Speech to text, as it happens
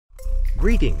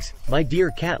Greetings, my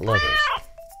dear cat lovers.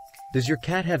 Does your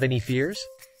cat have any fears?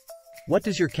 What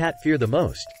does your cat fear the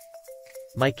most?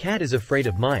 My cat is afraid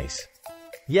of mice.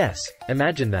 Yes,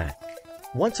 imagine that.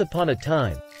 Once upon a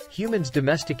time, humans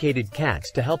domesticated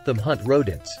cats to help them hunt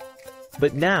rodents.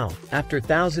 But now, after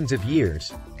thousands of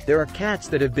years, there are cats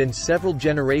that have been several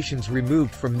generations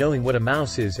removed from knowing what a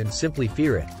mouse is and simply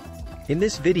fear it. In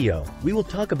this video, we will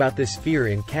talk about this fear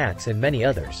in cats and many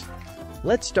others.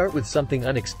 Let's start with something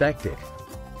unexpected.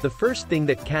 The first thing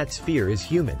that cats fear is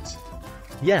humans.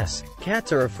 Yes,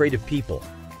 cats are afraid of people.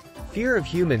 Fear of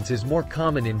humans is more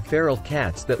common in feral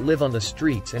cats that live on the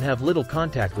streets and have little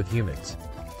contact with humans.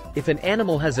 If an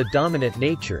animal has a dominant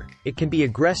nature, it can be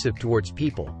aggressive towards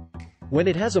people. When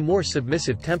it has a more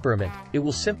submissive temperament, it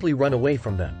will simply run away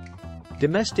from them.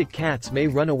 Domestic cats may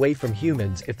run away from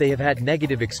humans if they have had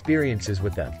negative experiences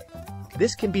with them.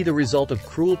 This can be the result of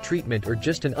cruel treatment or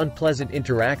just an unpleasant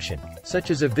interaction, such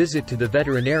as a visit to the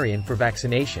veterinarian for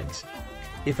vaccinations.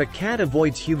 If a cat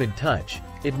avoids human touch,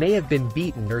 it may have been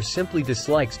beaten or simply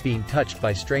dislikes being touched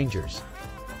by strangers.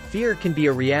 Fear can be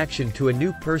a reaction to a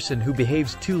new person who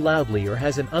behaves too loudly or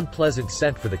has an unpleasant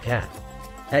scent for the cat.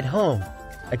 At home,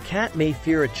 a cat may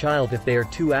fear a child if they are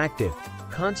too active,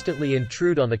 constantly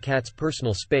intrude on the cat's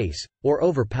personal space, or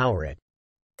overpower it.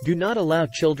 Do not allow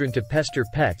children to pester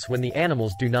pets when the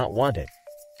animals do not want it.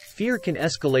 Fear can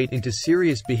escalate into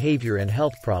serious behavior and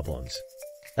health problems.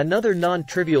 Another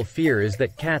non-trivial fear is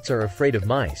that cats are afraid of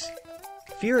mice.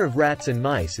 Fear of rats and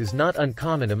mice is not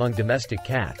uncommon among domestic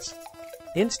cats.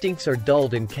 Instincts are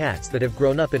dulled in cats that have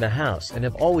grown up in a house and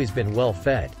have always been well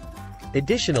fed.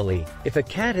 Additionally, if a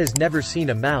cat has never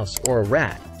seen a mouse or a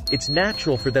rat, it's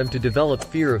natural for them to develop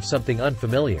fear of something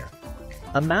unfamiliar.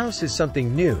 A mouse is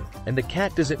something new, and the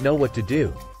cat doesn't know what to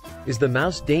do. Is the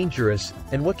mouse dangerous,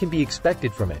 and what can be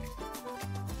expected from it?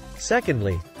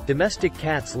 Secondly, domestic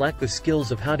cats lack the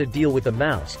skills of how to deal with a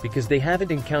mouse because they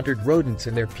haven't encountered rodents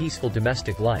in their peaceful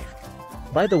domestic life.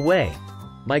 By the way,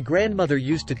 my grandmother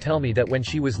used to tell me that when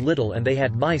she was little and they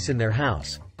had mice in their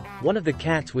house, one of the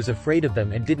cats was afraid of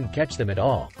them and didn't catch them at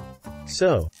all.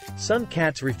 So, some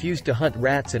cats refuse to hunt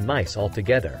rats and mice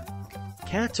altogether.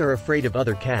 Cats are afraid of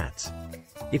other cats.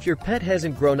 If your pet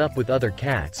hasn't grown up with other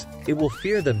cats, it will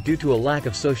fear them due to a lack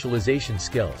of socialization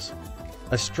skills.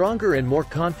 A stronger and more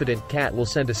confident cat will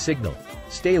send a signal,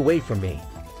 "Stay away from me."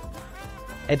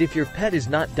 And if your pet is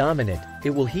not dominant, it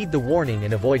will heed the warning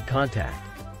and avoid contact.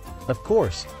 Of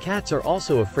course, cats are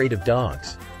also afraid of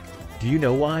dogs. Do you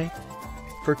know why?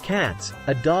 For cats,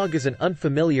 a dog is an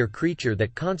unfamiliar creature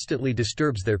that constantly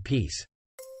disturbs their peace.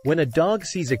 When a dog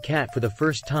sees a cat for the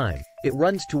first time, it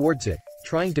runs towards it,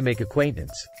 trying to make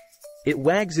acquaintance. It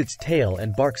wags its tail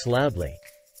and barks loudly.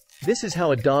 This is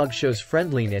how a dog shows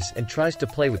friendliness and tries to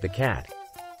play with the cat.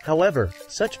 However,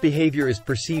 such behavior is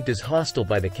perceived as hostile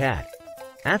by the cat.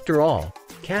 After all,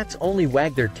 cats only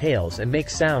wag their tails and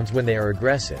make sounds when they are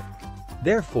aggressive.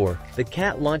 Therefore, the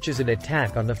cat launches an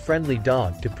attack on the friendly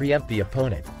dog to preempt the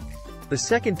opponent. The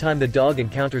second time the dog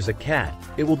encounters a cat,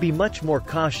 it will be much more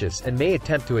cautious and may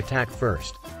attempt to attack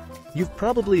first. You've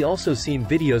probably also seen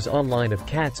videos online of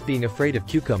cats being afraid of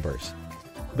cucumbers.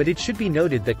 But it should be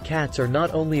noted that cats are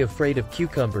not only afraid of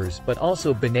cucumbers but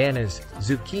also bananas,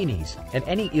 zucchinis, and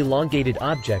any elongated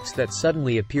objects that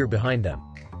suddenly appear behind them.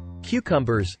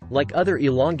 Cucumbers, like other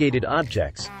elongated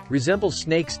objects, resemble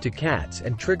snakes to cats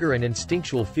and trigger an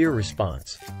instinctual fear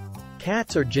response.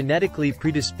 Cats are genetically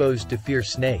predisposed to fear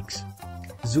snakes.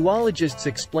 Zoologists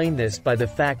explain this by the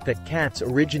fact that cats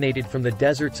originated from the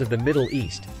deserts of the Middle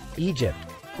East, Egypt,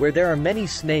 where there are many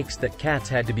snakes that cats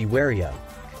had to be wary of.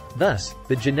 Thus,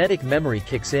 the genetic memory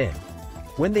kicks in.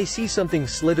 When they see something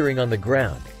slithering on the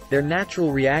ground, their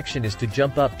natural reaction is to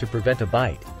jump up to prevent a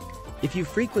bite. If you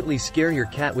frequently scare your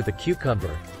cat with a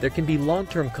cucumber, there can be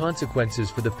long-term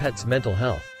consequences for the pet's mental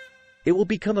health. It will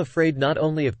become afraid not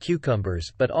only of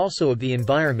cucumbers but also of the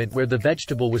environment where the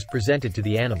vegetable was presented to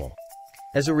the animal.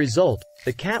 As a result,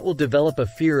 the cat will develop a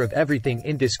fear of everything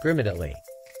indiscriminately.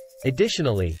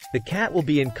 Additionally, the cat will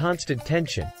be in constant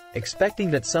tension,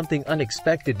 expecting that something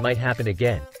unexpected might happen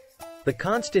again. The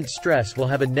constant stress will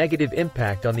have a negative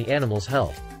impact on the animal's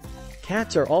health.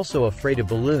 Cats are also afraid of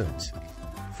balloons.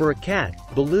 For a cat,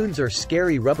 balloons are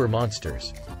scary rubber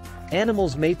monsters.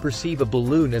 Animals may perceive a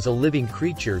balloon as a living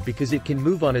creature because it can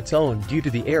move on its own due to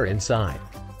the air inside.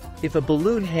 If a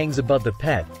balloon hangs above the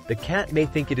pet, the cat may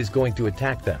think it is going to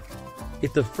attack them.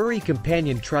 If the furry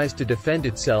companion tries to defend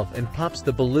itself and pops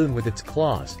the balloon with its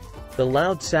claws, the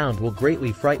loud sound will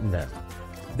greatly frighten them.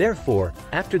 Therefore,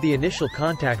 after the initial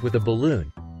contact with a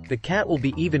balloon, the cat will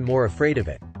be even more afraid of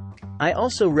it. I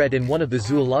also read in one of the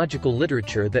zoological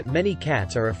literature that many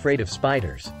cats are afraid of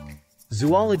spiders.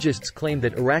 Zoologists claim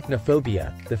that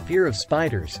arachnophobia, the fear of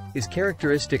spiders, is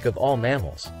characteristic of all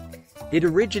mammals. It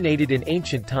originated in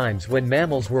ancient times when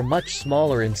mammals were much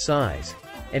smaller in size,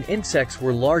 and insects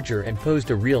were larger and posed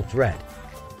a real threat.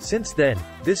 Since then,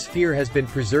 this fear has been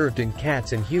preserved in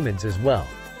cats and humans as well.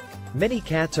 Many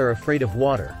cats are afraid of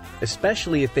water,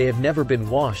 especially if they have never been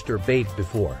washed or bathed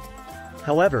before.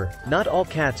 However, not all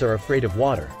cats are afraid of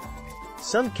water.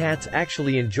 Some cats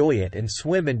actually enjoy it and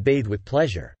swim and bathe with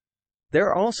pleasure. There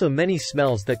are also many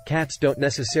smells that cats don't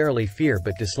necessarily fear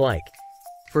but dislike.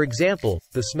 For example,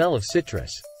 the smell of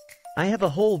citrus. I have a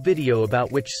whole video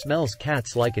about which smells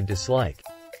cats like and dislike.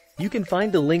 You can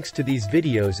find the links to these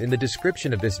videos in the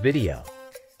description of this video.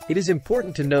 It is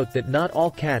important to note that not all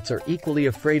cats are equally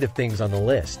afraid of things on the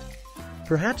list.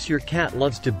 Perhaps your cat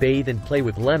loves to bathe and play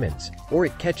with lemons, or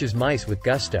it catches mice with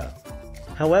gusto.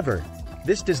 However,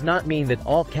 this does not mean that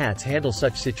all cats handle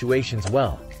such situations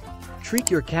well.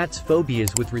 Treat your cat's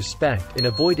phobias with respect and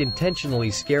avoid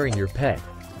intentionally scaring your pet.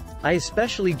 I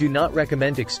especially do not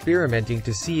recommend experimenting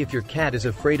to see if your cat is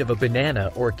afraid of a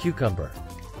banana or a cucumber.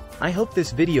 I hope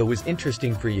this video was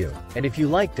interesting for you, and if you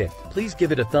liked it, please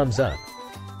give it a thumbs up.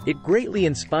 It greatly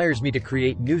inspires me to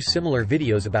create new similar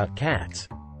videos about cats.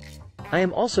 I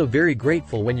am also very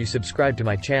grateful when you subscribe to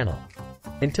my channel.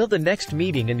 Until the next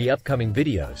meeting in the upcoming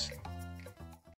videos.